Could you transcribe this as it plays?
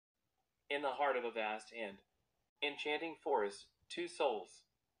In the heart of a vast and enchanting forest, two souls,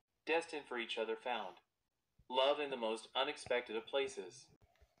 destined for each other, found love in the most unexpected of places.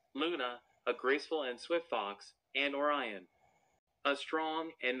 Luna, a graceful and swift fox, and Orion, a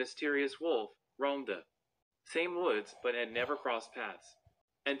strong and mysterious wolf, roamed the same woods but had never crossed paths.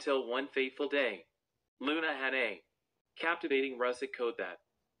 Until one fateful day, Luna had a captivating russet coat that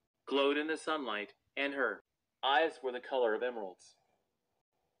glowed in the sunlight, and her eyes were the color of emeralds.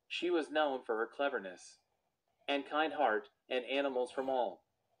 She was known for her cleverness and kind heart, and animals from all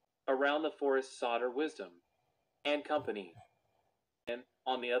around the forest sought her wisdom and company. And,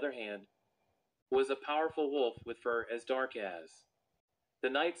 on the other hand, was a powerful wolf with fur as dark as the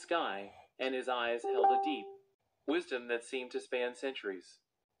night sky, and his eyes held a deep wisdom that seemed to span centuries.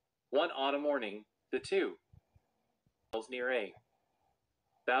 One autumn morning, the two near a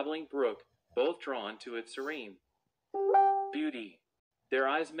babbling brook, both drawn to its serene beauty. Their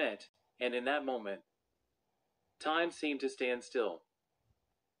eyes met, and in that moment, time seemed to stand still.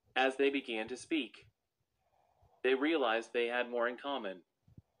 As they began to speak, they realized they had more in common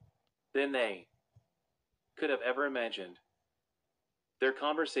than they could have ever imagined. Their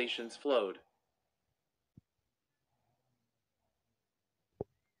conversations flowed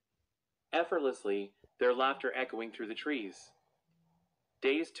effortlessly, their laughter echoing through the trees.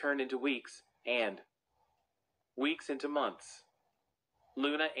 Days turned into weeks, and weeks into months.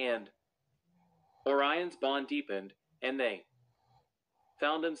 Luna and Orion's bond deepened, and they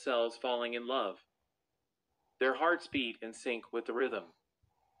found themselves falling in love. Their hearts beat in sync with the rhythm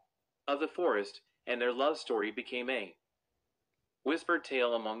of the forest, and their love story became a whispered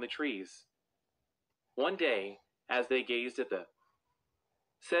tale among the trees. One day, as they gazed at the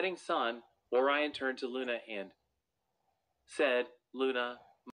setting sun, Orion turned to Luna and said, "Luna,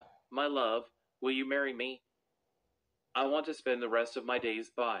 my love, will you marry me? I want to spend the rest of my days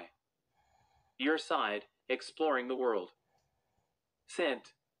by your side, exploring the world."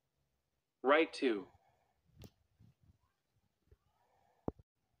 Sent right to.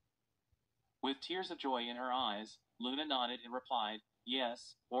 With tears of joy in her eyes, Luna nodded and replied,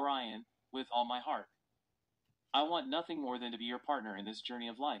 "Yes, Orion, with all my heart. I want nothing more than to be your partner in this journey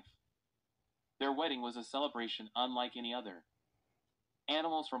of life." Their wedding was a celebration unlike any other.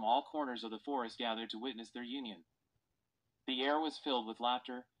 Animals from all corners of the forest gathered to witness their union. The air was filled with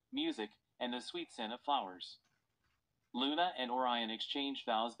laughter, music, and the sweet scent of flowers. Luna and Orion exchanged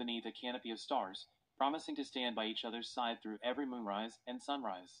vows beneath a canopy of stars, promising to stand by each other's side through every moonrise and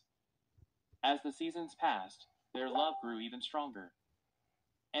sunrise. As the seasons passed, their love grew even stronger.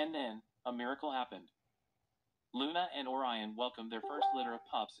 And then, a miracle happened. Luna and Orion welcomed their first litter of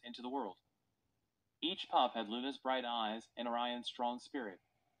pups into the world. Each pup had Luna's bright eyes and Orion's strong spirit.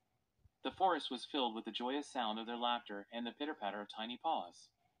 The forest was filled with the joyous sound of their laughter and the pitter-patter of tiny paws.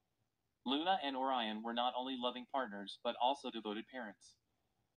 Luna and Orion were not only loving partners, but also devoted parents.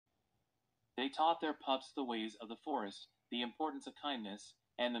 They taught their pups the ways of the forest, the importance of kindness,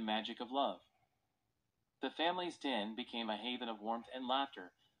 and the magic of love. The family's den became a haven of warmth and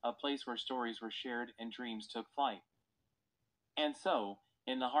laughter, a place where stories were shared and dreams took flight. And so,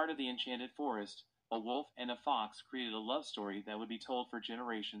 in the heart of the enchanted forest, a wolf and a fox created a love story that would be told for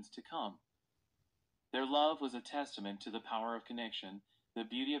generations to come. Their love was a testament to the power of connection, the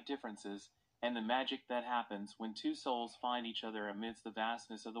beauty of differences, and the magic that happens when two souls find each other amidst the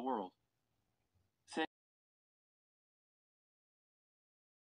vastness of the world.